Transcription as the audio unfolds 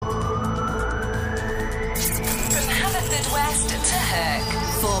Haverfordwest to Hook.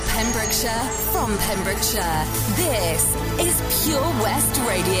 For Pembrokeshire, from Pembrokeshire, this is Pure West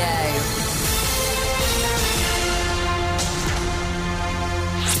Radio.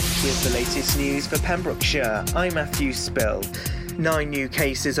 Here's the latest news for Pembrokeshire. I'm Matthew Spill. 9 new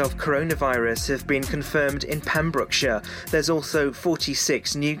cases of coronavirus have been confirmed in Pembrokeshire. There's also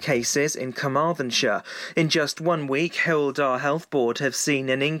 46 new cases in Carmarthenshire. In just 1 week, Hywel Dda Health Board have seen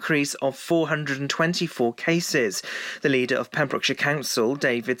an increase of 424 cases. The leader of Pembrokeshire Council,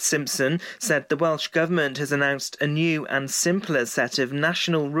 David Simpson, said the Welsh Government has announced a new and simpler set of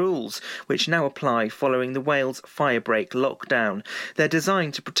national rules, which now apply following the Wales firebreak lockdown. They're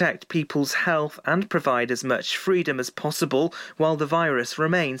designed to protect people's health and provide as much freedom as possible while the virus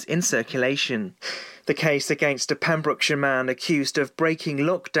remains in circulation. The case against a Pembrokeshire man accused of breaking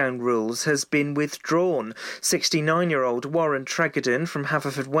lockdown rules has been withdrawn. 69-year-old Warren Tregedon from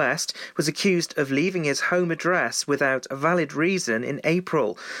Haverfordwest was accused of leaving his home address without a valid reason in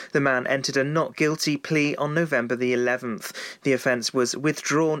April. The man entered a not guilty plea on November the 11th. The offence was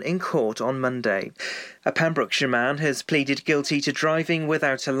withdrawn in court on Monday. A Pembrokeshire man has pleaded guilty to driving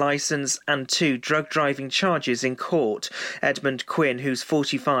without a licence and 2 drug driving charges in court. Edmund Quinn, who's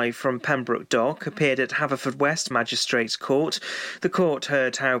 45 from Pembroke Dock, appeared at Haverfordwest Magistrates Court. The court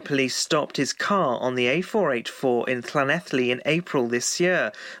heard how police stopped his car on the A484 in Llanelli in April this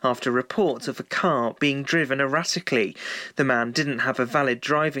year after reports of a car being driven erratically. The man didn't have a valid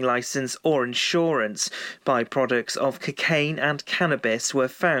driving licence or insurance. Byproducts of cocaine and cannabis were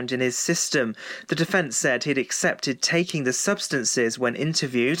found in his system. The defence said he'd accepted taking the substances when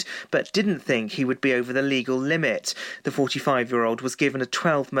interviewed, but didn't think he would be over the legal limit. The 45-year-old was given a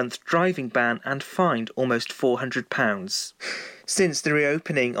 12-month driving ban and fined almost £400. Since the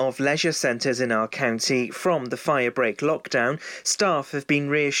reopening of leisure centres in our county from the firebreak lockdown, staff have been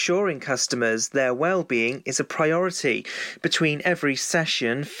reassuring customers their well-being is a priority. Between every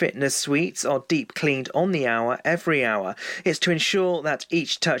session, fitness suites are deep cleaned on the hour every hour. It's to ensure that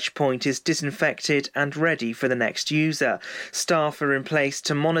each touch point is disinfected and ready for the next user. Staff are in place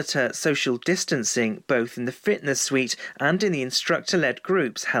to monitor social distancing both in the fitness suite and in the instructor-led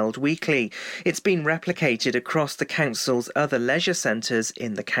groups held weekly. It's been replicated across the council's other leisure centres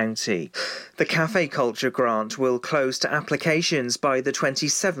in the county. The Cafe Culture Grant will close to applications by the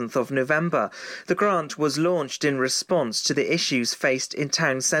 27th of November. The grant was launched in response to the issues faced in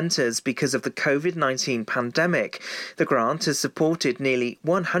town centres because of the COVID-19 pandemic. The grant has supported nearly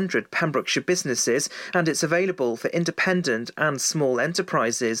 100 Pembrokeshire businesses and it's available for independent and small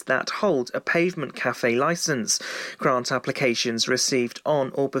enterprises that hold a pavement cafe licence. Grant applications received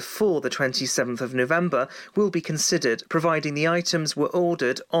on or before the 27th of November will be considered, providing the items were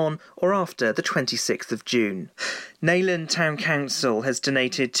ordered on or after the 26th of June. Neyland Town Council has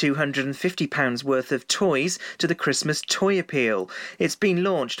donated £250 worth of toys to the Christmas Toy Appeal. It's been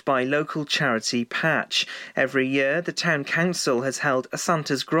launched by local charity Patch. Every year, the Town Council has held a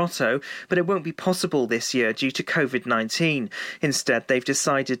Santa's Grotto, but it won't be possible this year due to COVID-19. Instead, they've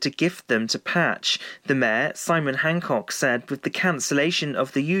decided to gift them to Patch. The Mayor, Simon Hancock, said with the cancellation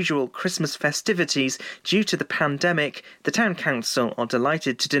of the usual Christmas festivities due to the pandemic, the Town Council are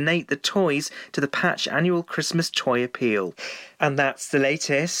delighted to donate the toys to the Patch annual Christmas Toy Appeal. And that's the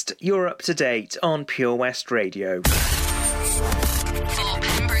latest. You're up to date on Pure West Radio. For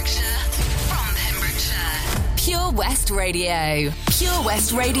Pembrokeshire, from Pembrokeshire, Pure West Radio. Pure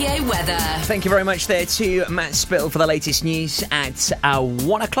West Radio weather. Thank you very much there to Matt Spittle for the latest news at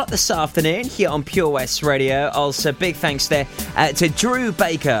 1 o'clock this afternoon here on Pure West Radio. Also, big thanks there to Drew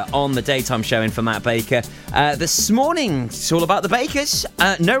Baker on the daytime show in for Matt Baker. This morning, it's all about the Bakers.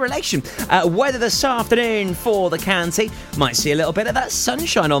 No relation. Weather this afternoon for the county. Might see a little bit of that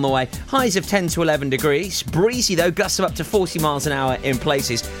sunshine on the way. Highs of 10 to 11 degrees. Breezy though, gusts of up to 40 miles an hour in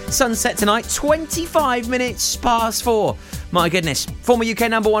places. Sunset tonight, 25 minutes past 4. My goodness. Former UK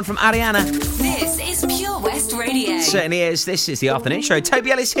number 1 from Ariana. This is Pure West Radio. Certainly is. This is the afternoon show.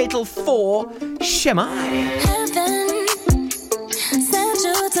 Toby Ellis, Hittle 4, Shimmer. Heaven sent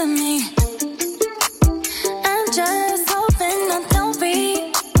you to me. I'm just hoping I don't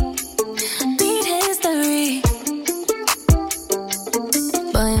repeat history.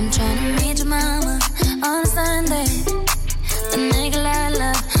 Boy, I'm trying to meet your mama on a Sunday. The nigga I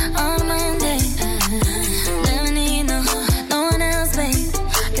love on a Monday. Never need no one else, babe.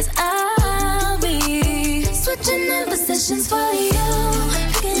 'Cause I'll be switching in positions for you.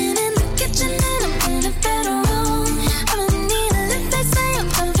 Cooking in the kitchen and I'm in a better room. I don't need a lift, they say I'm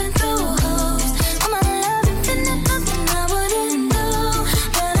coming through holes. I'm a love infinite, nothing I wouldn't do,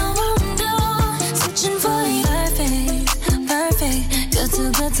 that I won't do. Switching for you, perfect,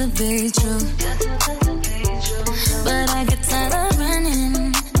 good to be true. but I get tired of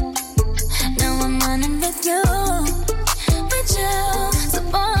running. Now I'm running with you. So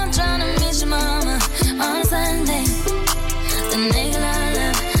boy, I'm trying to meet your mama on a Sunday. The nigga I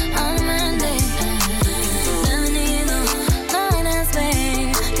love on a Monday. Never need no one else,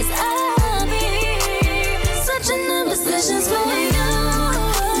 babe. 'Cause I'll be switching up positions for you.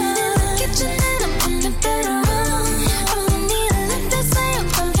 In the kitchen and I'm in the bedroom. I don't need a lift, they say I'm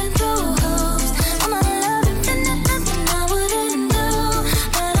pumping through holes. I'ma love you, and there's nothing I wouldn't do,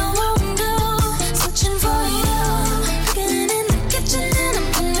 that I won't do. Switching for you.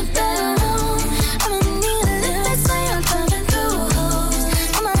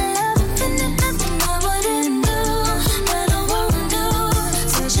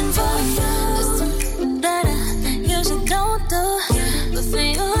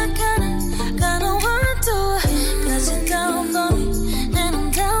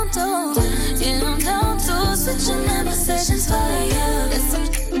 Sessions for you. There's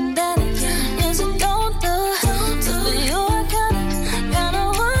something that I usually don't do. So for you, I kinda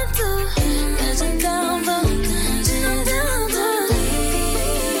want to. 'Cause you're down for me, you're down to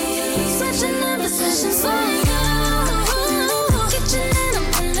leave. Switching up the sessions for you. Kitchen and I'm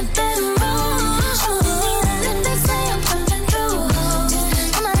in the bedroom. If they say I'm pumping through holes,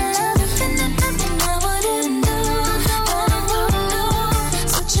 I'ma love you, and there's nothing I wouldn't do, that I won't do.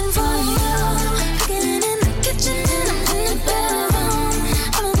 Switching for you. Getting in the kitchen.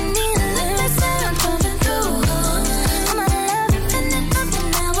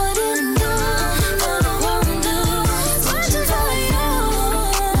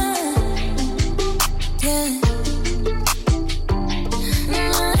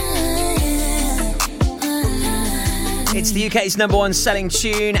 It's the UK's number one selling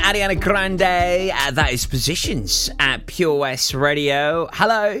tune, Ariana Grande. That is Positions at Pure West Radio.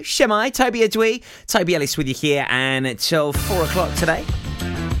 Hello, Shemai, Toby Adwi, Toby Ellis with you here, and until 4 o'clock today.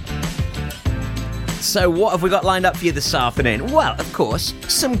 So what have we got lined up for you this afternoon? Well, of course,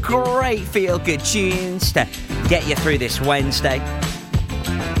 some great feel-good tunes to get you through this Wednesday.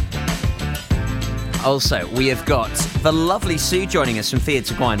 Also, we have got the lovely Sue joining us from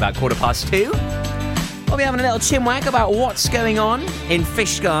Theatre Gwyn about 2:15. We'll be having a little chinwag about what's going on in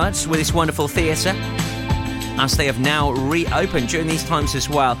Fishguards with this wonderful theatre, as they have now reopened during these times as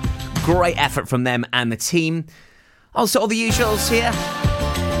well. Great effort from them and the team. Also, all the usuals here.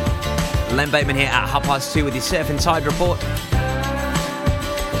 Len Bateman here at 2:30 with your Surf and Tide report.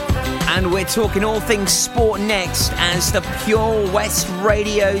 And we're talking all things sport next, as the Pure West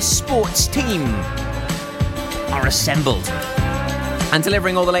Radio sports team are assembled and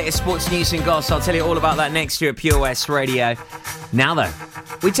delivering all the latest sports news and goss. I'll tell you all about that next year at Pure West Radio. Now though,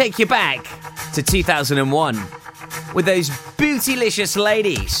 we take you back to 2001 with those bootylicious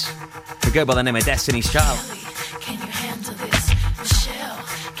ladies who go by the name of Destiny's Child. Can you handle this? Michelle,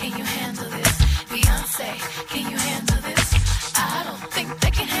 can you handle this? Beyonce, can you handle this? I don't think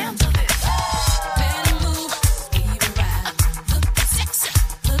they can handle this. Better move, even ride. Looking sexy,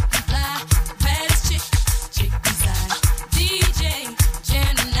 looking fly. Baddest chick inside. DJ,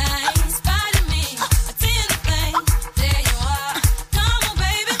 Gemini, Spider-Man, a tin thing. There you are. Come on,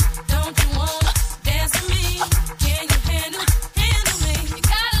 baby, don't you wanna dance with me? Can you handle me? You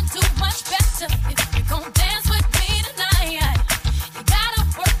gotta do much better if you're gonna dance.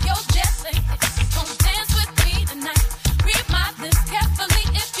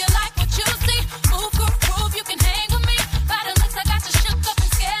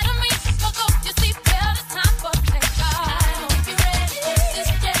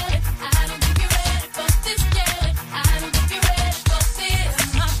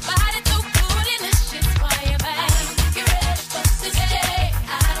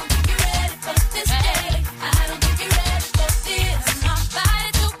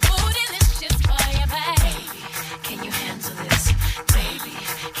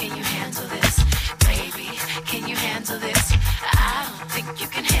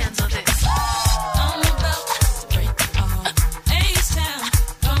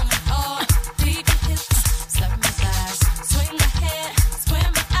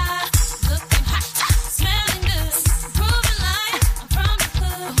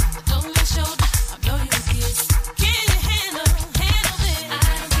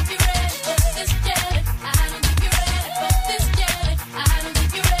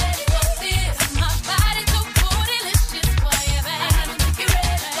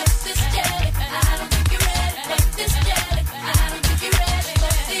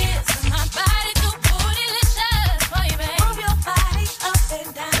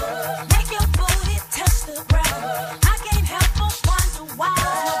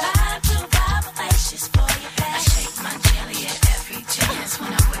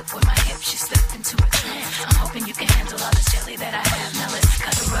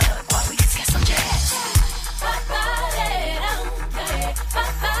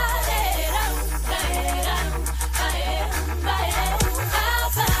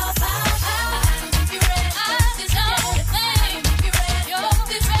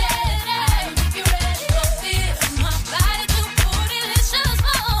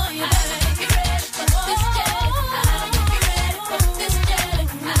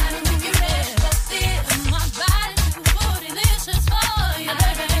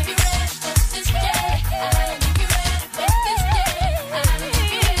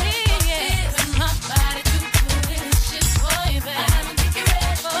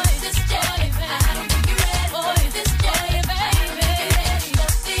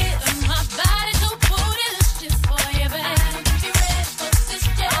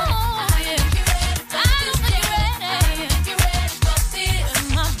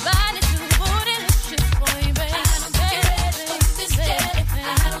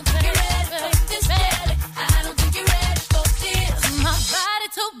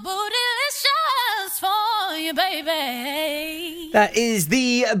 me, baby. That is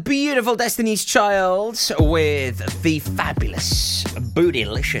the beautiful Destiny's Child with the fabulous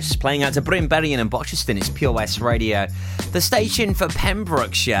Bootylicious playing out to Bryn Berrien and Botcheston. It's Pure West Radio, the station for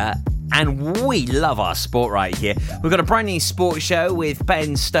Pembrokeshire, and we love our sport right here. We've got a brand new sports show with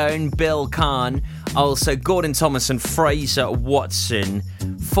Ben Stone, Bill Kahn, also Gordon Thomas and Fraser Watson.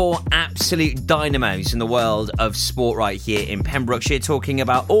 Four absolute dynamos in the world of sport right here in Pembrokeshire, talking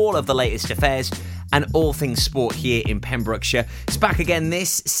about all of the latest affairs and all things sport here in Pembrokeshire. It's back again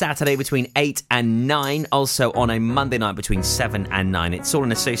this Saturday between 8 and 9, also on a Monday night between 7 and 9. It's all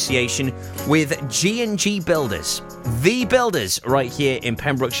in association with G&G Builders, the builders right here in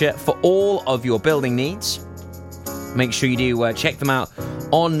Pembrokeshire for all of your building needs. Make sure you do check them out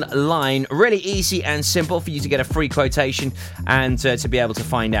online. Really easy and simple for you to get a free quotation and to be able to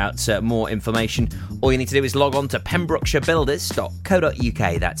find out more information. All you need to do is log on to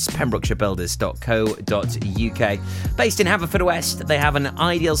pembrokeshirebuilders.co.uk. That's pembrokeshirebuilders.co.uk. Based in Haverfordwest, they have an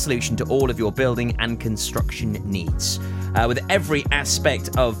ideal solution to all of your building and construction needs. With every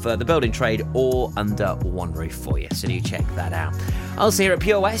aspect of the building trade all under one roof for you. So do check that out. Also here at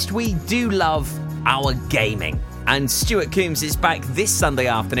Pure West, we do love our gaming. And Stuart Coombs is back this Sunday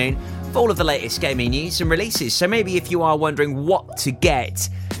afternoon for all of the latest gaming news and releases. So maybe if you are wondering what to get,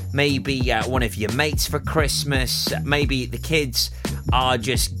 maybe one of your mates for Christmas, maybe the kids are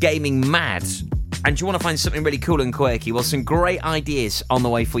just gaming mad and you want to find something really cool and quirky, well, some great ideas on the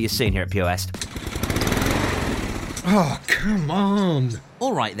way for you soon here at Pure West. Oh, come on.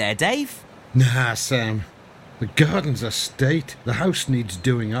 All right there, Dave. Nah, Sam. The garden's a state. The house needs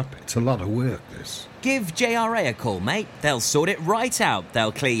doing up. It's a lot of work, this. Give JRA a call, mate. They'll sort it right out.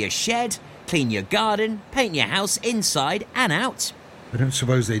 They'll clear your shed, clean your garden, paint your house inside and out. I don't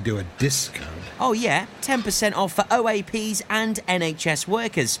suppose they do a discount. Oh yeah, 10% off for OAPs and NHS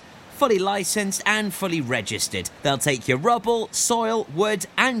workers. Fully licensed and fully registered. They'll take your rubble, soil, wood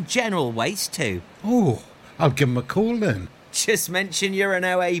and general waste too. Oh, I'll give them a call then. Just mention you're an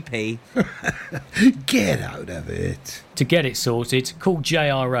OAP. Get out of it. To get it sorted, call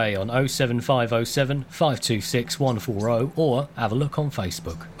JRA on 07507 526 140 or have a look on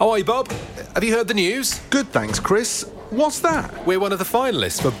Facebook. Oh, hi, Bob. Have you heard the news? Good, thanks, Chris. What's that? We're one of the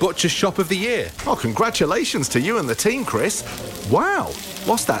finalists for Butcher's Shop of the Year. Oh, congratulations to you and the team, Chris. Wow,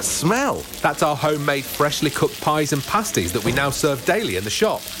 what's that smell? That's our homemade freshly cooked pies and pasties that we now serve daily in the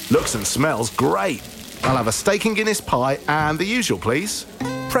shop. Looks and smells great. I'll have a steak and Guinness pie and the usual, please.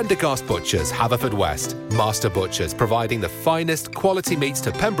 Prendergast Butchers, Haverfordwest. Master Butchers, providing the finest quality meats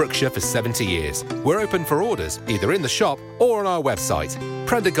to Pembrokeshire for 70 years. We're open for orders, either in the shop or on our website,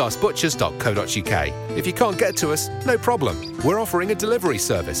 prendergastbutchers.co.uk. If you can't get to us, no problem. We're offering a delivery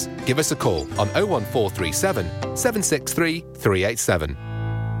service. Give us a call on 01437 763 387.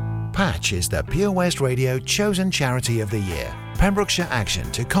 Patch is the Pure West Radio chosen charity of the year. Pembrokeshire Action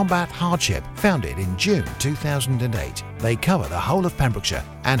to Combat Hardship, founded in June 2008. They cover the whole of Pembrokeshire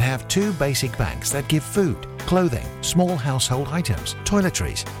and have 2 basic banks that give food, clothing, small household items,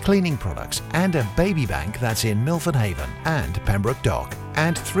 toiletries, cleaning products, and a baby bank that's in Milford Haven and Pembroke Dock,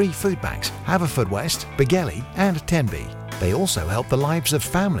 and 3 food banks, Haverfordwest, Begelly and Tenby. They also help the lives of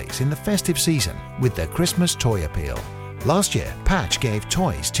families in the festive season with their Christmas toy appeal. Last year, Patch gave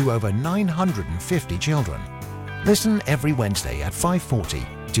toys to over 950 children. Listen every Wednesday at 5:40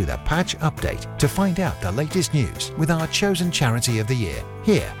 to the Patch Update to find out the latest news with our chosen charity of the year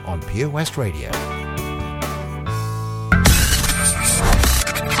here on Pure West Radio.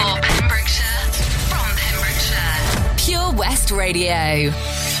 For Pembrokeshire, from Pembrokeshire, Pure West Radio.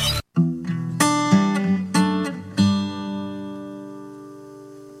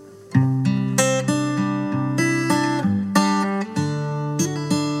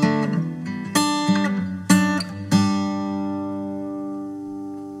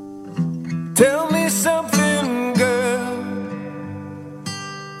 Tell me something, girl.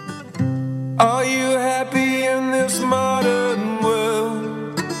 Are you happy in this modern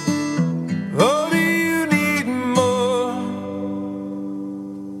world? Or do you need more?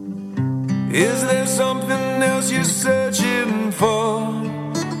 Is there something else you're searching for?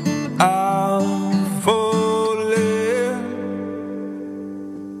 I'm falling.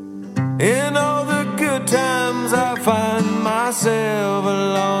 In all the good times I find myself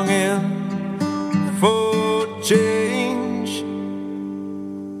longing for change,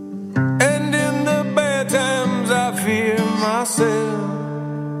 and in the bad times I fear myself.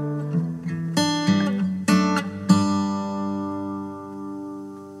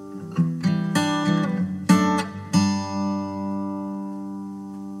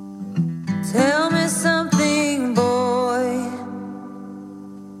 Tell me something, boy.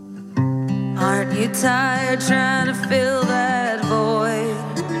 Aren't You tired trying to fill that void?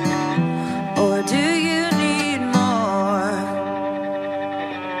 Or do you need more?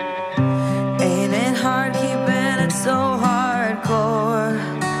 Ain't it hard keeping it so hardcore?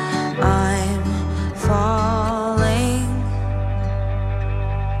 I'm falling.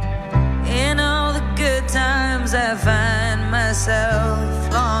 In all the good times I find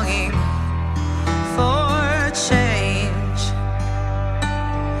myself longing for change.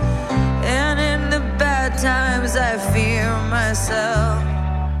 And in the bad times I fear myself.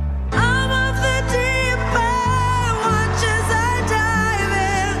 I'm of the deep end, watch as I dive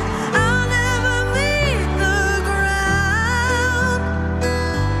in. I'll never meet the ground.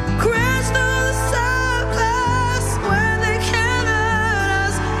 Crash through the surface where they can't hurt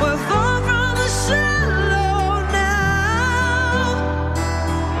us. We're far from the shallow now.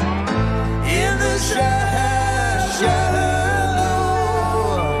 In the shallow.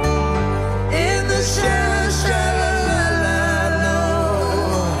 In the shallow.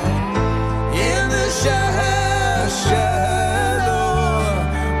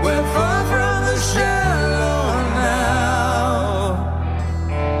 We're far from the shallow now.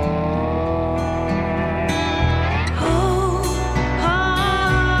 Oh,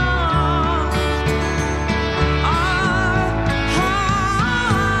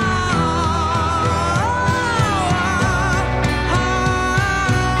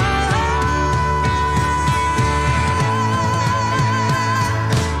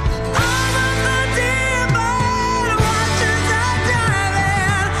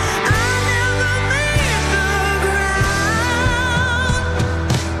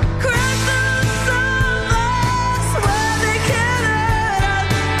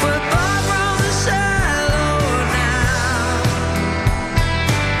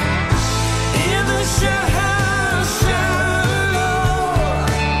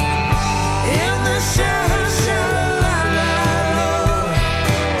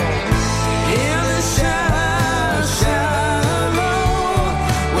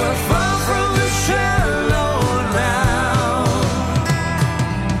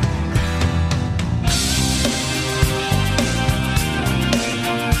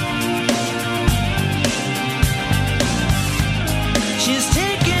 she's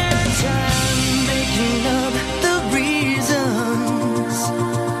taking her time making up the reasons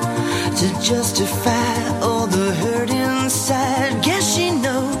to justify all the hurt inside. Guess she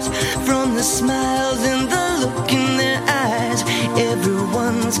knows from the smiles and the look in their eyes.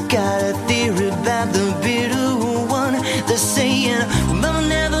 Everyone's got a theory about the bitter one. They're saying, well, mama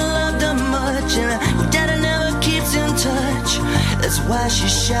never loved her much and daddy never keeps in touch. That's why she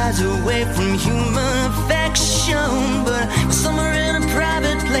shies away from human affection. But somewhere in a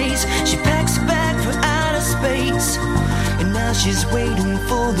private place, she packs a bag for outer space. And now she's waiting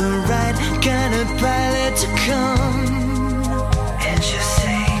for the right kind of pilot to come. And she'll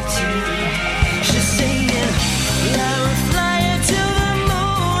say to me, she's saying, I will fly you to the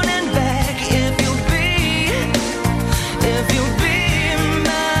moon and back if you'll be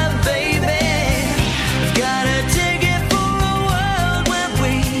my baby. I've got a ticket for a world where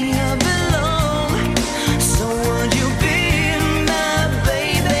we belong. So would you be my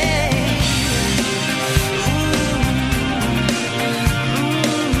baby?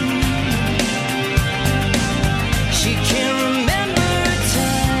 She can't remember a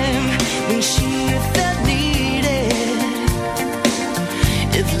time when she felt needed.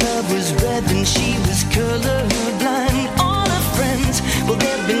 If love was red, then she was colorblind. All her friends, well,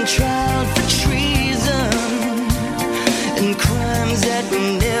 they've been tried for treason and crimes that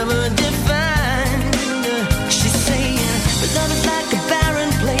were never defined. She's saying, but love is like a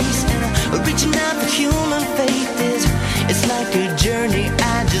barren place, and reaching out for human faith it's like a journey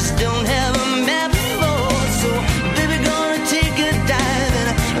I just don't have a map for. So, baby, gonna take a dive and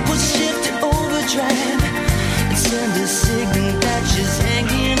push ship to overdrive and send a signal that she's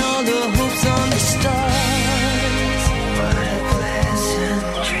hanging all the hopes on the stars. What a pleasant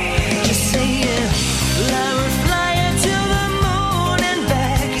dream. Just saying, I will fly you to the moon and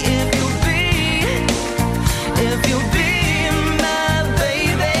back if you'll be my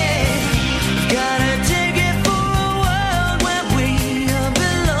baby. Got a ticket for a world where we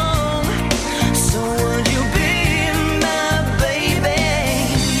belong. So would you be my baby?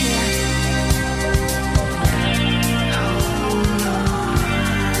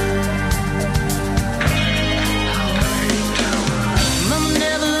 Mama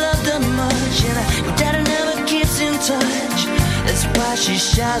never loved her much, and daddy never keeps in touch. That's why she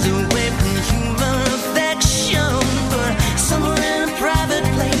shies away from human affection. But somewhere in a private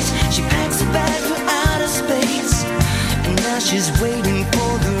place, she packs a bag for outer space. And now She's waiting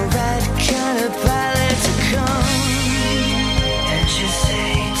for the right kind of pilot to come. And just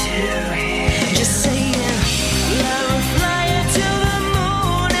say to him, just saying, I will fly you to the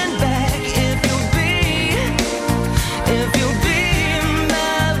moon and back if you'll be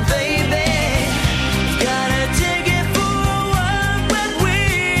my baby. Gotta take it for a walk where we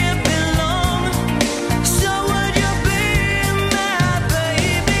belong. So would you be my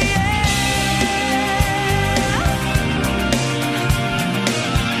baby?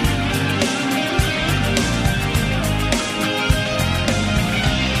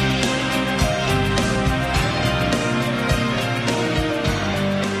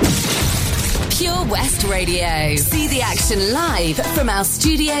 Pure West Radio. See the action live from our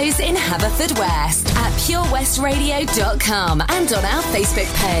studios in Haverfordwest at purewestradio.com and on our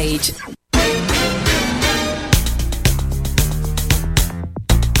Facebook page.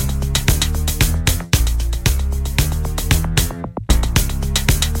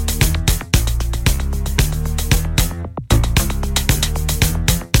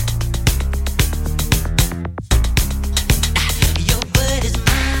 Your word is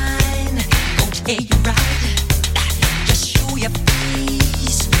mine, won't hear you right. Just show your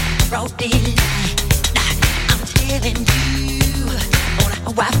face, broad daylight. I'm telling you on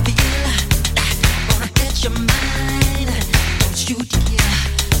how I feel. Gonna hit your mind, don't you dare.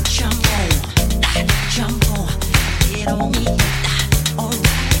 Jump on, get on me.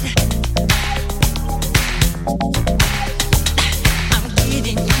 Alright, I'm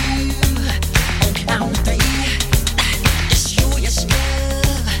getting you on count three. Just show your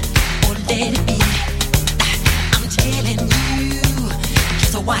stuff or let it be. I'm telling you,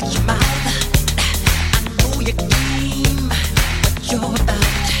 just watch your mouth. I know your game, what you're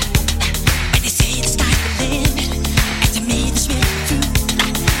about. When they say the sky's the limit, and to me this really true.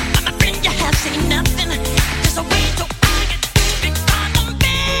 But my friend, you have seen nothing. Just wait till I get through because I'm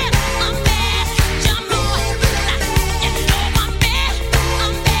bad. Jump on, you know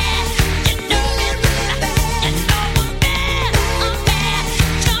I'm bad. You know it. You know I'm bad.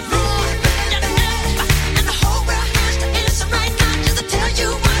 Jump on, you know. And the whole world has to answer right now just to tell you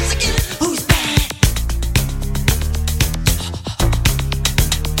once again who's bad.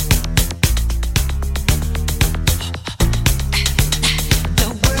 The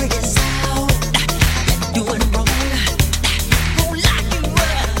word is out, you're doing wrong. Won't lock you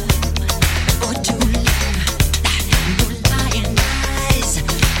up for too long. Your lying eyes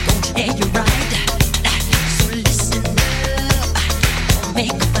won't tell you right. So listen up, don't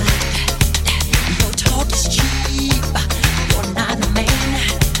make a fight. Your talk is cheap, you're not a man.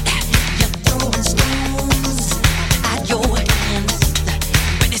 You're throwing stones at your hands.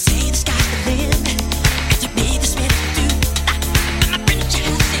 When they say the sky's the limit, and to me this really do. My friend, you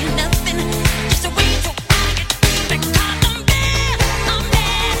have seen nothing. Just wait till I get through because I'm bad.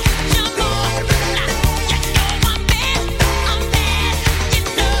 Jump on, you know I'm bad. You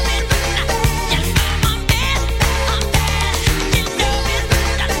know it. You know I'm bad. You know it.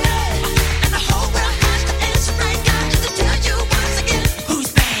 And the whole world has to answer right now just to tell you once again who's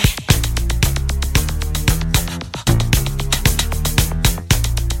bad.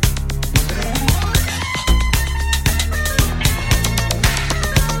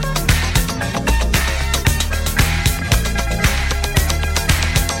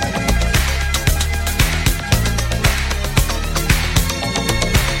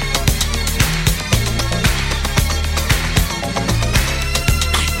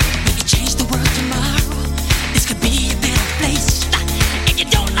 We could change the world tomorrow. This could be a better place. If you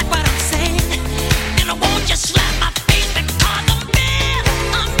don't like what I'm saying, then I won't just slap my face because I'm bad.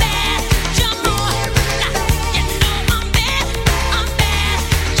 Jump on, you know I'm bad.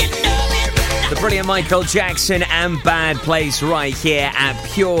 You know it. The brilliant Michael Jackson and Bad Place right here at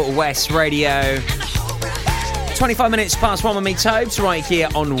Pure West Radio. 25 minutes past 1 with me, Tobes, right here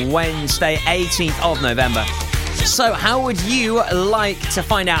on Wednesday, 18th of November. So how would you like to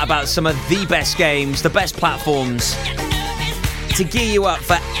find out about some of the best games, the best platforms to gear you up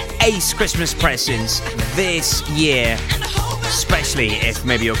for ace Christmas presents this year? Especially if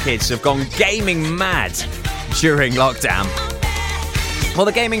maybe your kids have gone gaming mad during lockdown. Well,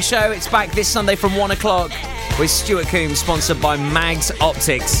 the gaming show, it's back this Sunday from 1 o'clock with Stuart Coombs, sponsored by Mags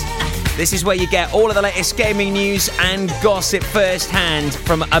Optics. This is where you get all of the latest gaming news and gossip firsthand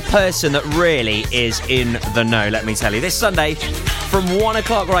from a person that really is in the know, let me tell you. This Sunday from 1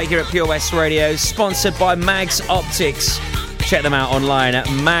 o'clock right here at Pure West Radio, sponsored by Mags Optics. Check them out online at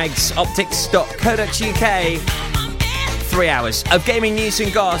magsoptics.co.uk. 3 hours of gaming news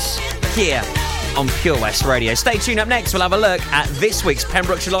and goss here on Pure West Radio. Stay tuned. Up next, we'll have a look at this week's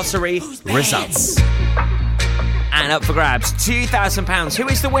Pembrokeshire Lottery results. And up for grabs, £2,000. Who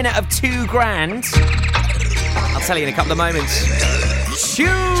is the winner of £2,000? I'll tell you in a couple of moments. Choose.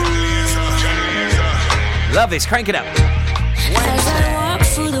 Love this. Crank it up. As I walk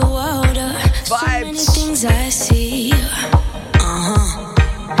through the world, so many things I see.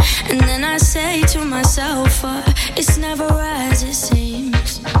 And then I say to myself, it's never as it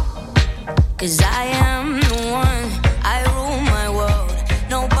seems. 'Cause I am the one, I rule my world.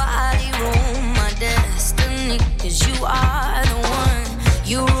 Nobody rule my destiny. 'Cause you are the one,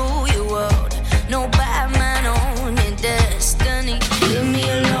 you rule your world. No bad man on your destiny. Leave me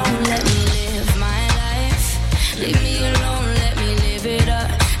alone, let me live my life. Leave me alone, let me live it up,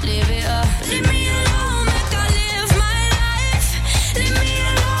 live it up. Leave me alone, make I live my life. Leave me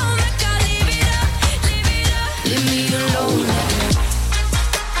alone, make I live it up, live it up. Leave me alone, let me.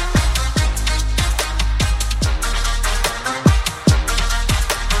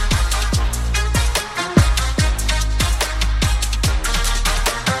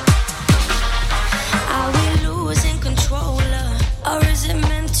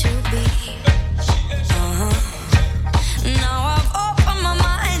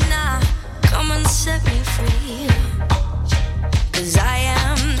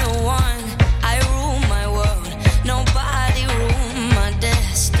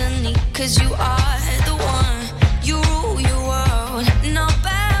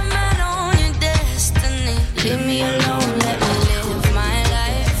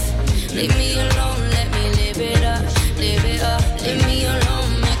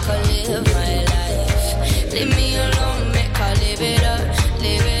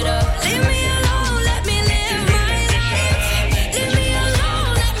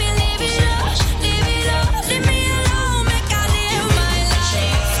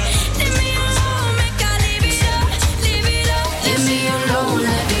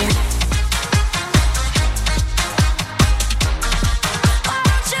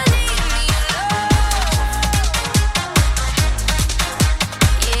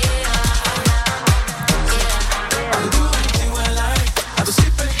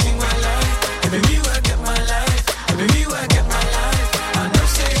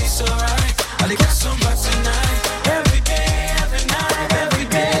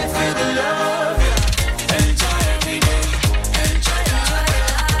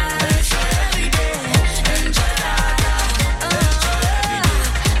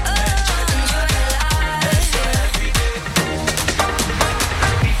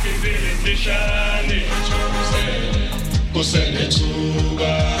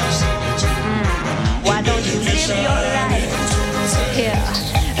 Why don't you live your life here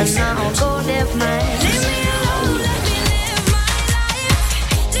and now go live mine? Leave me alone, let me live my life.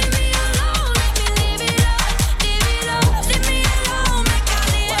 Leave me alone, let me live it up, live it up. Leave me alone, make I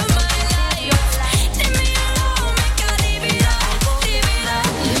live my life. Leave me alone, make I live it up, live it up.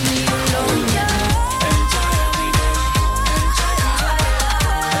 Leave me alone,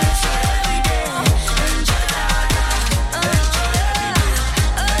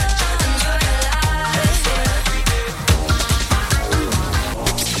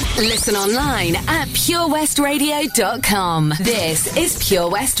 Listen online at purewestradio.com. This is Pure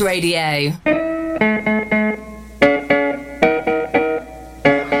West Radio.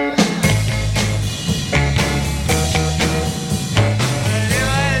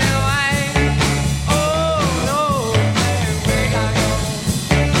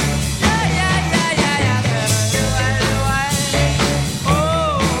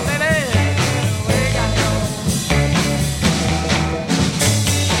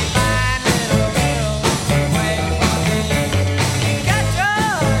 Got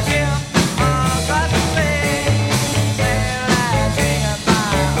yours, yeah.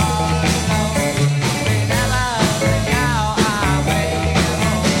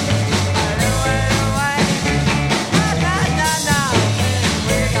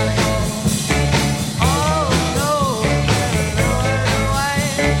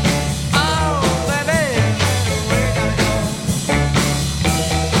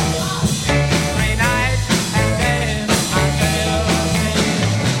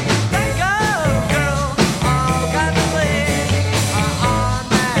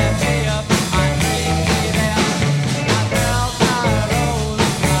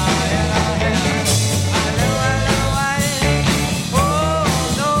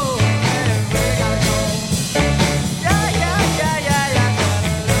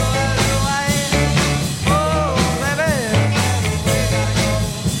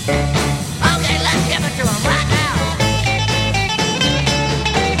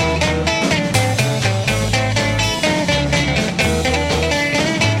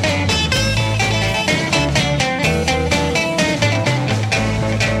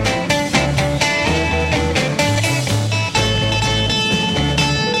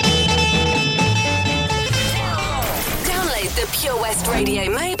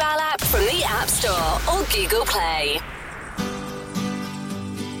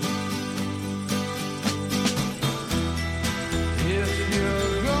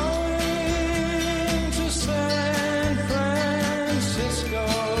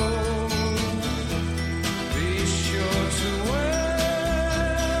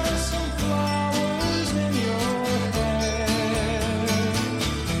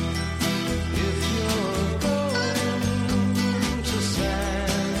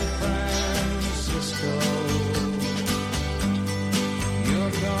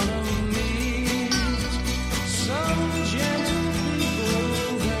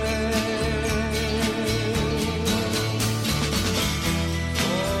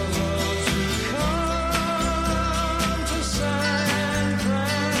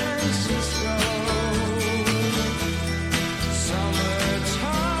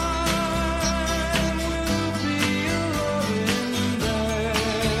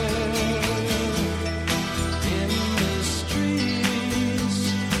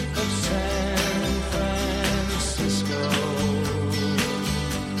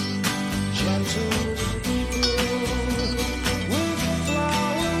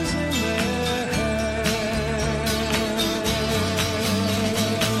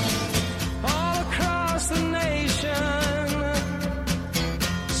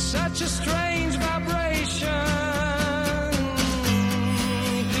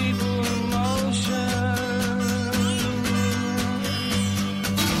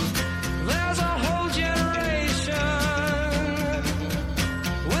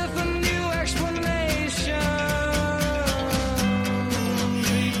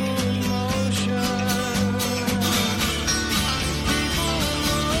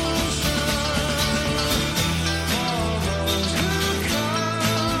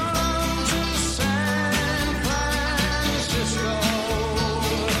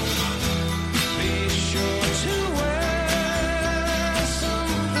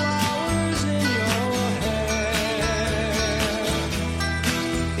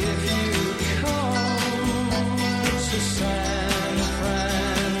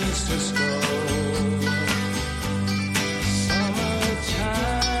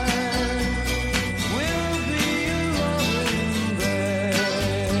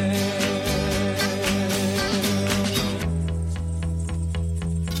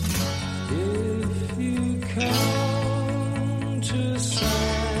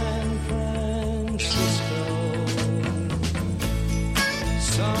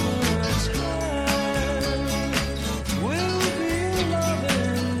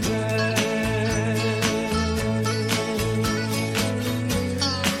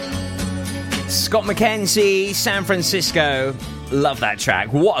 Scott McKenzie, San Francisco. Love that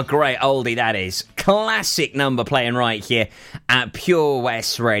track. What a great oldie that is. Classic number playing right here at Pure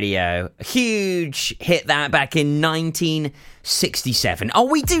West Radio. Huge hit that back in 1967. Oh,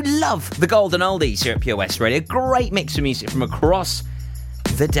 we do love the golden oldies here at Pure West Radio. Great mix of music from across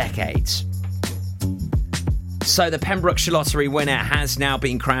the decades. So the Pembrokeshire Lottery winner has now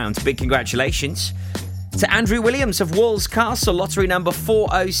been crowned. Big congratulations to Andrew Williams of Walls Castle, lottery number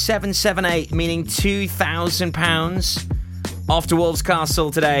 40778, meaning £2,000 off to Wolves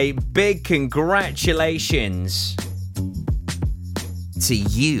Castle today. Big congratulations to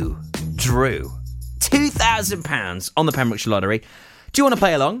you, Drew. £2,000 on the Pembrokeshire Lottery. Do you want to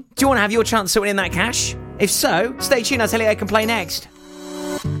play along? Do you want to have your chance at winning that cash? If so, stay tuned. I'll tell you I can play next.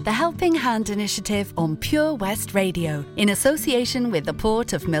 The Helping Hand Initiative on Pure West Radio, in association with the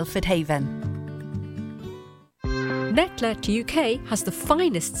Port of Milford Haven. Netlet UK has the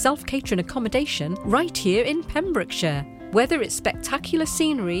finest self-catering accommodation right here in Pembrokeshire. Whether it's spectacular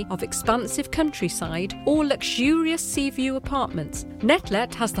scenery of expansive countryside or luxurious sea view apartments,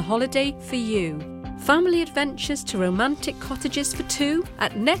 Netlet has the holiday for you. Family adventures to romantic cottages for two.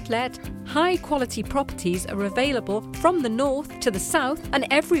 At Netlet, high-quality properties are available from the north to the south and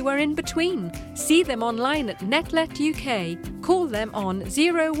everywhere in between. See them online at Netlet UK. Call them on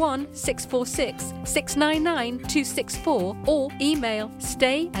 01646 699 264 or email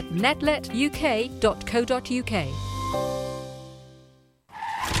stay@netletuk.co.uk.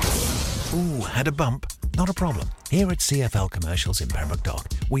 Ooh, had a bump? Not a problem. Here at CFL Commercials in Pembroke Dock,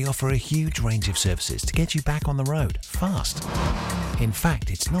 we offer a huge range of services to get you back on the road fast. In fact,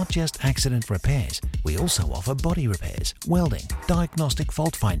 it's not just accident repairs. We also offer body repairs, welding, diagnostic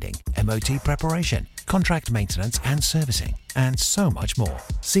fault finding, MOT preparation, contract maintenance and servicing, and so much more.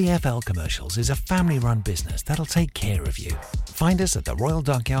 CFL Commercials is a family-run business that'll take care of you. Find us at the Royal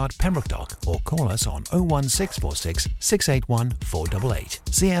Dockyard, Pembroke Dock, or call us on 01646 681 488.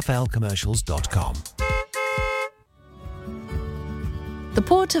 CFLcommercials.com. The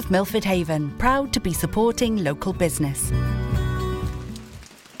Port of Milford Haven, proud to be supporting local business.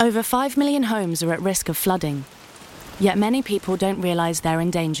 Over 5 million homes are at risk of flooding, yet many people don't realise they're in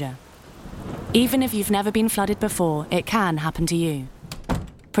danger. Even if you've never been flooded before, it can happen to you.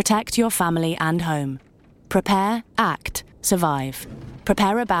 Protect your family and home. Prepare, act, survive.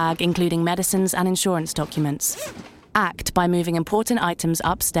 Prepare a bag including medicines and insurance documents. Act by moving important items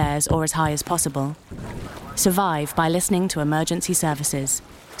upstairs or as high as possible. Survive by listening to emergency services.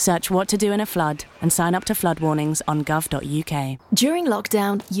 Search what to do in a flood and sign up to flood warnings on gov.uk. During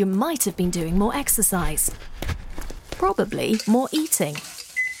lockdown, you might have been doing more exercise. Probably more eating.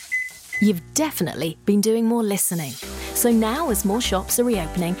 You've definitely been doing more listening. So now, as more shops are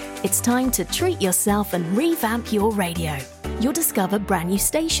reopening, it's time to treat yourself and revamp your radio. You'll discover brand new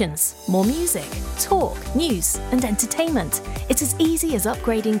stations, more music, talk, news and entertainment. It's as easy as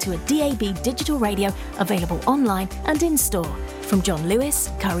upgrading to a DAB digital radio available online and in-store. From John Lewis,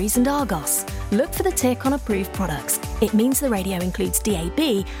 Currys and Argos. Look for the tick on approved products. It means the radio includes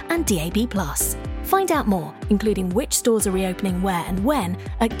DAB and DAB+. Find out more, including which stores are reopening where and when,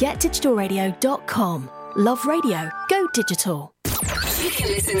 at getdigitalradio.com. Love radio. Go digital. You can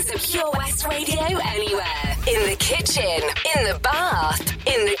listen to Pure West Radio anywhere. In the kitchen, in the bath,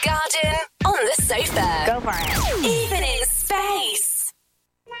 in the garden, on the sofa. Go for it. Even in space.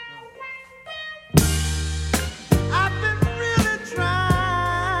 I've been really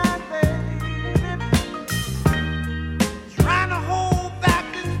trying, baby, trying to hold back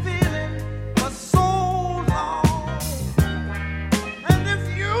this feeling for so long. And if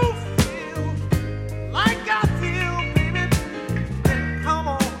you feel like I feel, baby, then come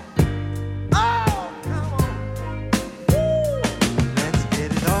on. Oh, come on. Woo. Let's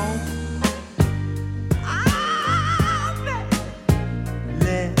get it on.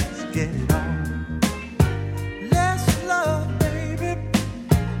 Let's get it on. Let's love, baby.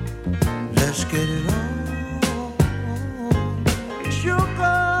 Let's get it on.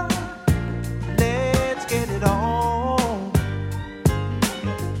 Sugar, let's get it on.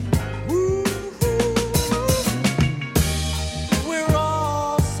 Ooh, we're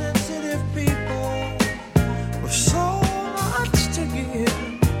all sensitive people with so much to give.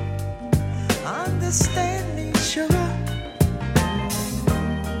 Understand me, sugar.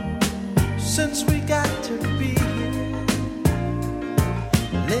 Since we got to be here,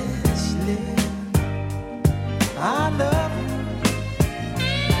 let's live. I love you.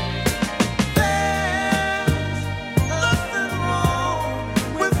 There's nothing wrong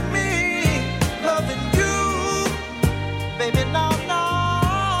with me loving you, baby. No, no.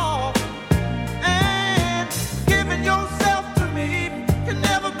 And giving yourself to me can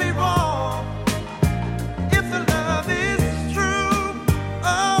never be wrong.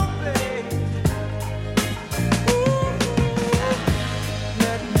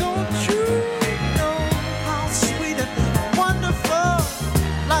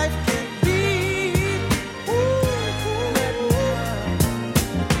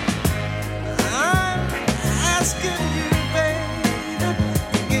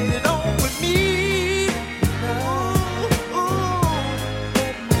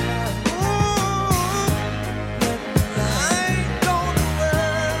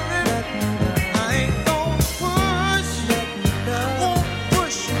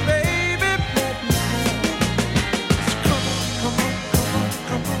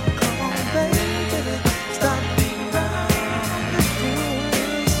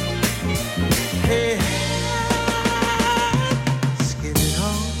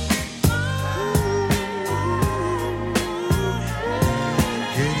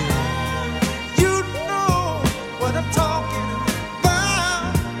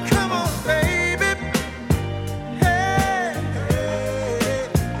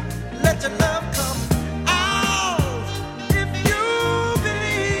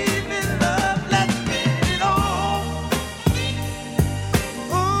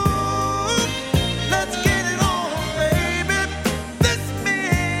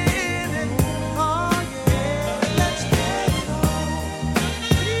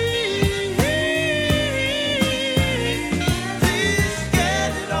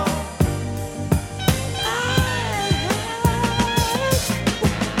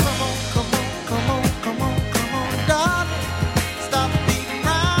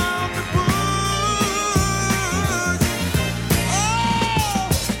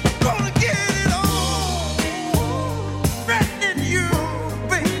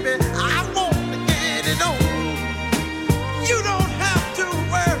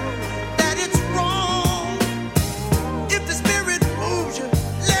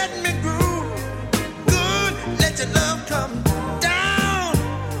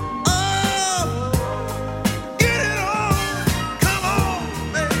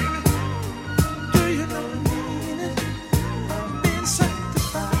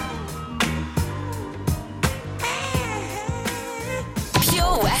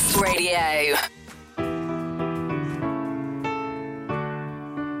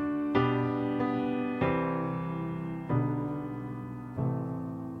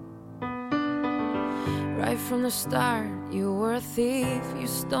 Right from the start, you were a thief, you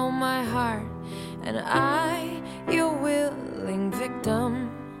stole my heart, and I, your willing victim.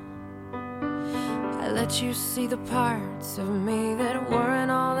 I let you see the parts of me that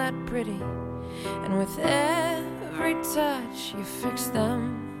weren't all that pretty, and with every touch you fixed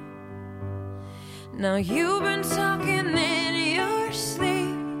them. Now you've been talking in your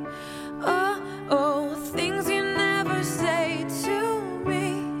sleep, oh, oh, things you never say to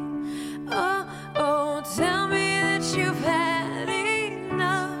me, oh, oh, tell me that you've had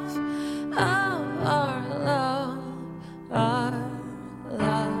enough of our love, our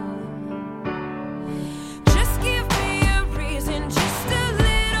love. Just give me a reason, just a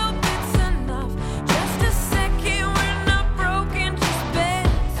little bit's enough, just a second, we're not broken, just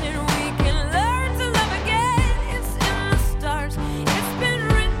bends, and we can learn to love again. It's in the stars, it's been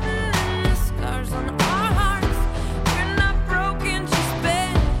written in the scars on our hearts. We're not broken, just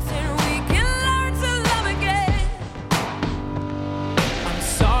bends, and we can learn to love again. I'm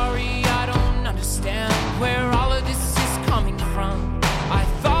sorry, I don't understand where all of this is coming from. I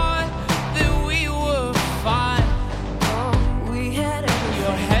thought that we were fine. Oh, we had everything.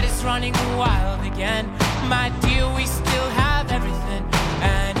 Your head is running wild again. My dear, we still have everything,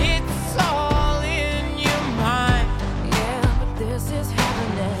 and it's all in your mind. Yeah, but this is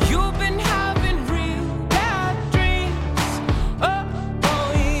happening. You've been having real bad dreams. Oh,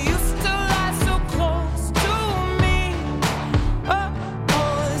 oh, you used to lie so close to me. Oh,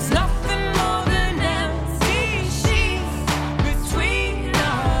 oh, there's nothing more than empty sheets between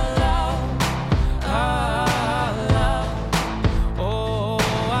our love, our love. Oh,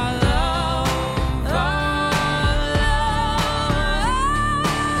 our love, our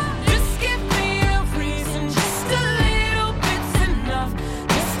love. Just give me a reason, just a little bit's enough.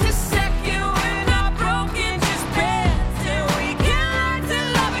 Just a second, we're not broken, just bends, and we can learn to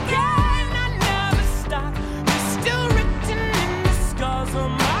love again. I never stop, you're still written in the scars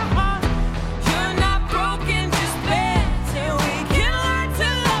on my heart. You're not broken, just bends, and we can learn to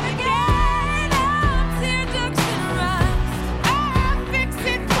love again. I'm tear ducts and rust, I fix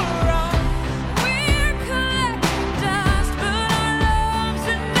it for us. We're collecting dust, but our love's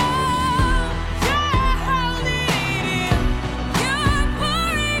enough. You're holding it in, you're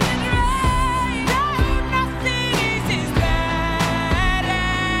pouring it right. No, nothing is as bad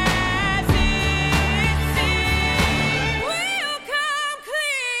as it seems. We'll come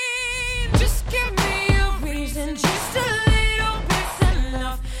clean. Just give me a reason, just a little bit's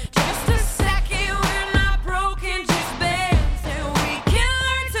enough. Just a second, we're not broken, just bends, and we can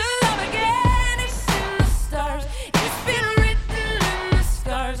learn to love again. It's in the stars, it's been written in the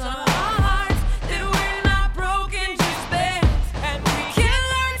scars on our hearts that we're not broken, just bends, and we can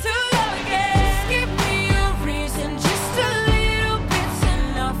learn to love again. Just give me a reason, just a little bit's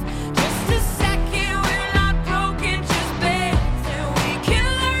enough. Just a second, we're not broken, just bends, and we can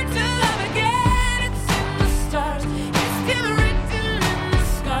learn to love again. It's in the stars, it's been written in the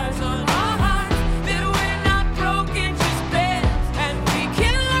scars on our hearts that we're not broken, just bends, and we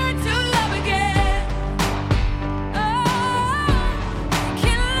can learn to love again. Oh, we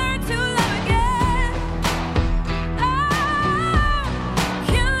can learn to love again. Oh, we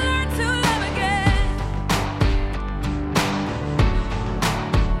can learn to love again.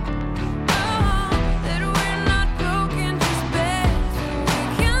 Oh, that we're not broken, just bends, and we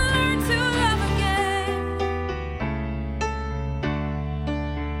can learn to love again.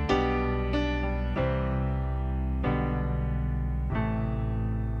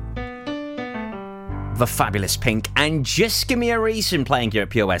 The fabulous Pink, and Just Give Me a Reason playing here at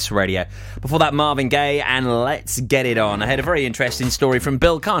Pure West Radio. Before that, Marvin Gaye and Let's Get It On. I had a very interesting story from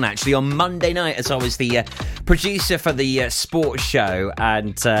Bill Kahn actually on Monday night, as I was the producer for the sports show,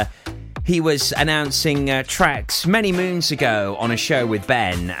 and he was announcing tracks many moons ago on a show with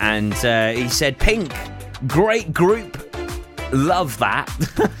Ben, and he said, Pink, great group, love that.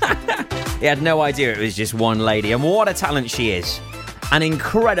 He had no idea it was just one lady, and what a talent she is. An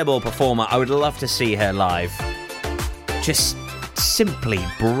incredible performer. I would love to see her live. Just simply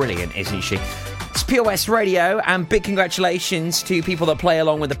brilliant, isn't she? It's Pure West Radio, and big congratulations to people that play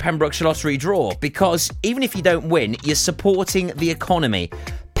along with the Pembrokeshire Lottery draw, because even if you don't win, you're supporting the economy.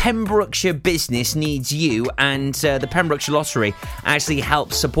 Pembrokeshire business needs you, and the Pembrokeshire Lottery actually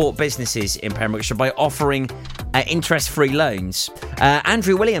helps support businesses in Pembrokeshire by offering interest-free loans.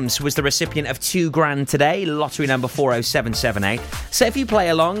 Andrew Williams was the recipient of £2,000 today, lottery number 40778. So if you play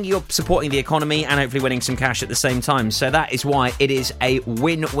along, you're supporting the economy and hopefully winning some cash at the same time. So that is why it is a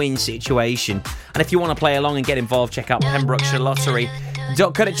win-win situation. And if you want to play along and get involved, check out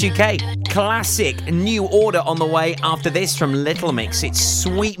pembrokeshirelottery.co.uk. classic New Order on the way after this from Little Mix. It's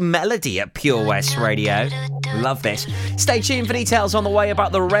Sweet Melody at Pure West Radio. Love this. Stay tuned for details on the way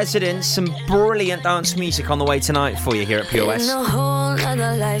about The Residents. Some brilliant dance music on the way tonight for you here at Pure West. In a whole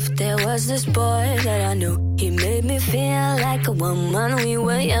other life, there was this boy that I knew. He made me feel like a woman. We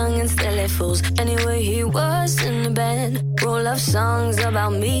were young and silly fools. Anyway, he was in the band. Roll of songs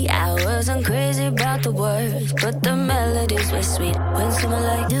about me. I wasn't crazy about the words, but the melodies were sweet. When someone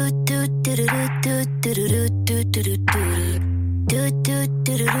like do do do do do do do do do do do.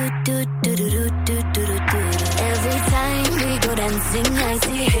 Every time we go dancing, I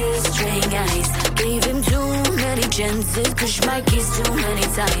see his straying eyes. Gave him too many chances, push my keys too many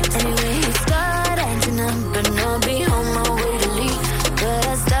times. Anyway, he started acting up, but I'll be on my way to leave. But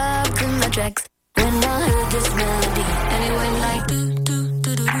I stopped in my tracks when I heard this melody. And it went like do do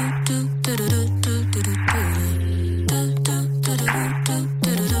do do do do do do do do do.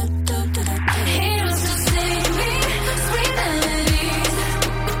 He used to sing me sweet melodies.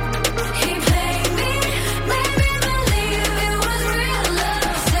 He played me, made me believe it was real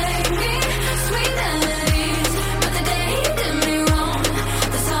love. Sang me sweet melodies, but the day he did me wrong,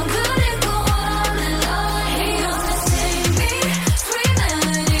 the song couldn't go on and on. He used to sing me sweet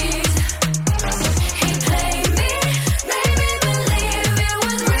melodies. He played me, made me believe it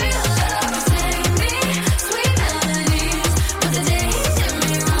was real love. Sang me sweet melodies, but the day he did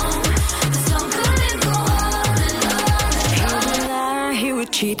me wrong, the song couldn't go on and on. He would lie, he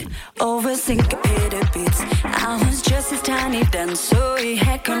would cheat over syncopated beats. I was just his tiny dance, so he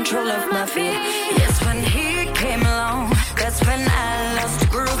had control of my feet. Yes, when he came along, that's when I lost the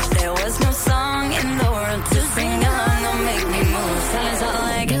groove. There was no song in the world to sing along or make me move. So it's all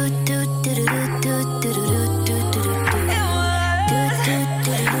like do do do do do do do do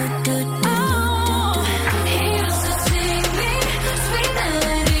do do do. He used to sing me sweet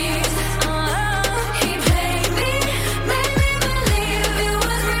melodies. He played me, made me believe it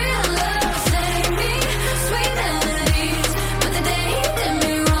was real love. Sang me sweet melodies, but the day he did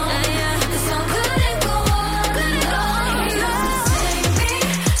me wrong, the song couldn't go on and on. He used to sing me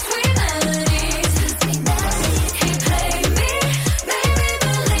sweet melodies. He played me, made me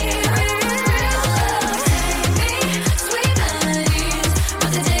believe it was real love. Sang me sweet melodies, but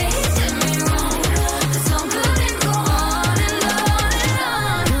the day he did me wrong, the song couldn't go on and on and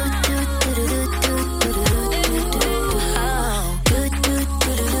on.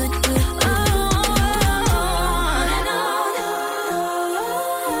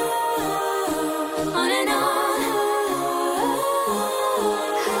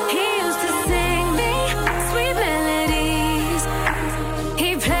 He used to sing me sweet melodies. He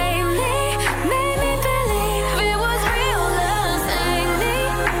played me, made me believe it was real love. Sang me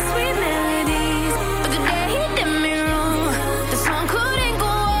sweet melodies, but the day he did me wrong, the song couldn't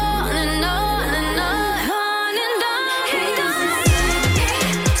go on and on and on and on. He used to sing me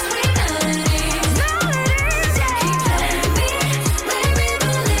sweet melodies. He played me, made me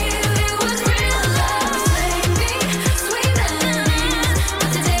believe it was real love. Sang me sweet melodies, but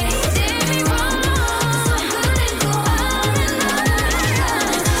the day he did me wrong, the song couldn't go on and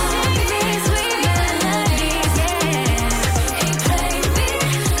on. Sing me sweet melodies, yeah. He played me,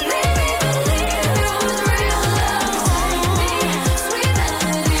 made me believe it was real love. Sang me sweet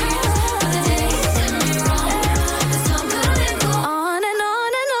melodies, but the day he did me wrong, the song couldn't go on and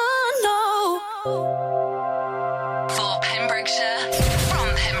on and on, no. For Pembrokeshire, from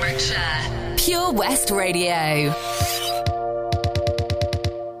Pembrokeshire, Pure West Radio.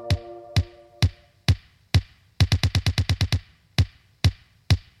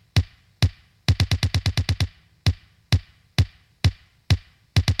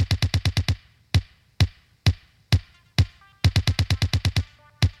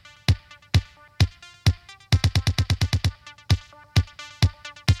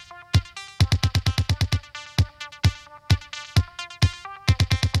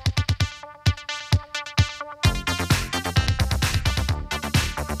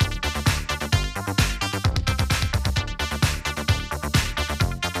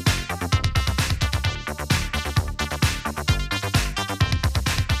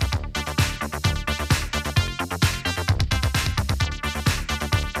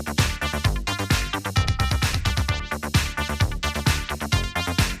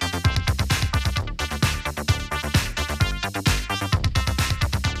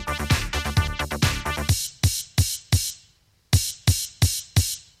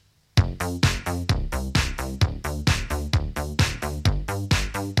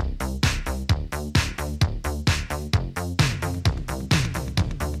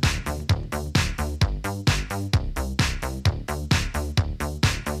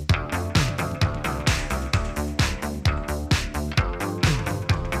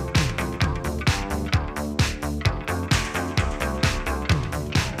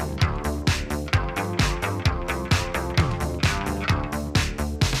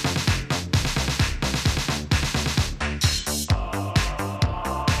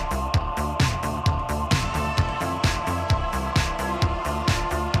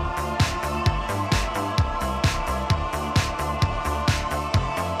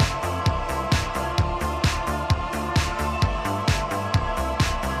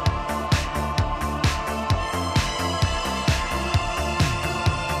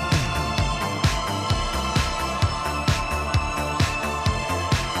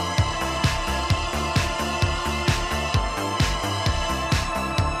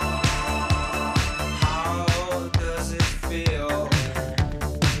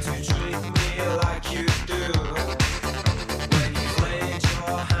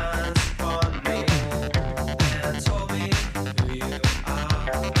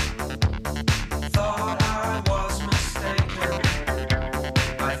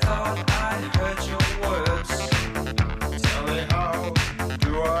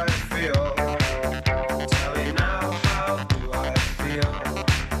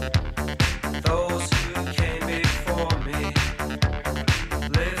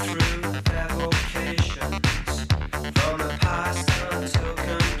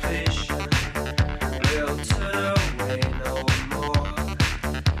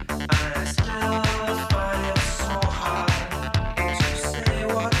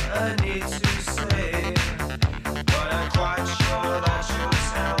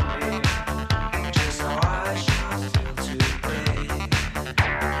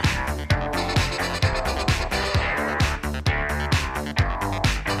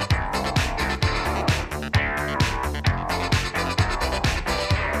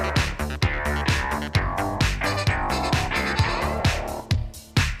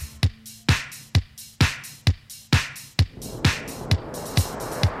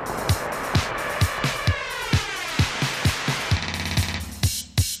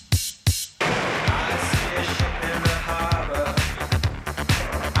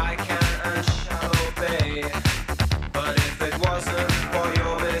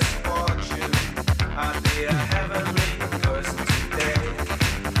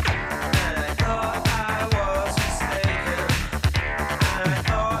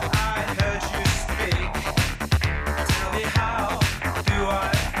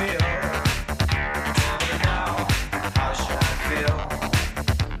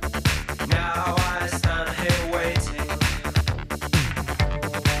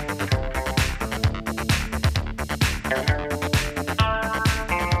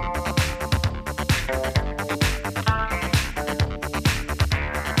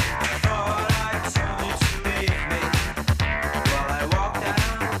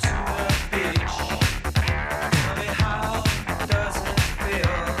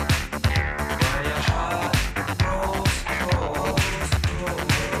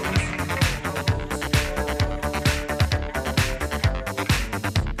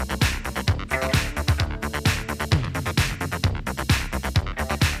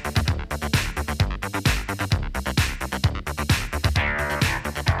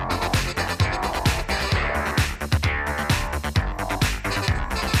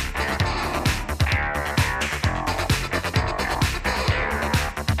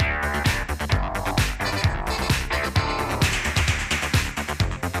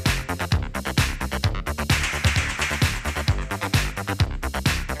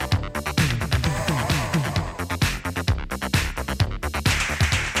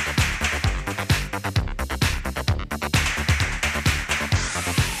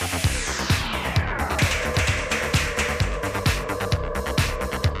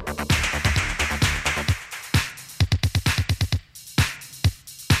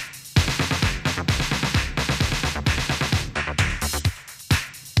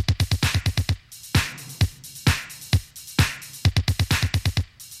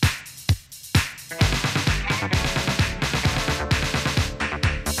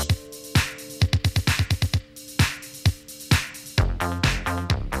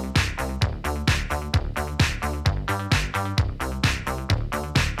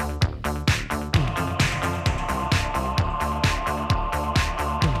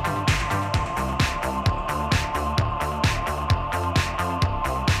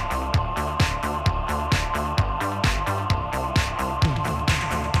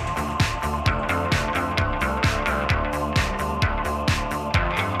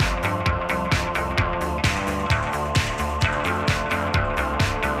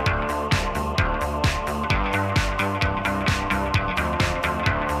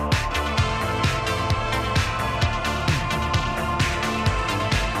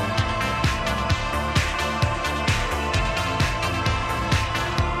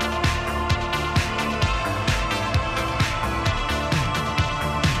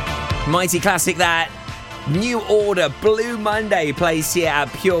 Mighty classic that. New Order, Blue Monday plays here at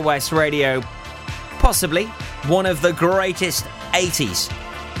Pure West Radio. Possibly one of the greatest 80s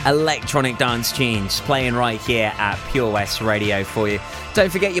electronic dance tunes playing right here at Pure West Radio for you. Don't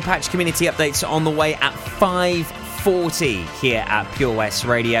forget your patch community updates on the way at 5:40 here at Pure West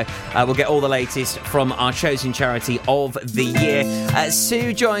Radio. We'll get all the latest from our chosen charity of the year.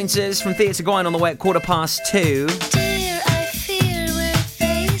 Sue joins us from Theatre Gwyn on the way at 2:15.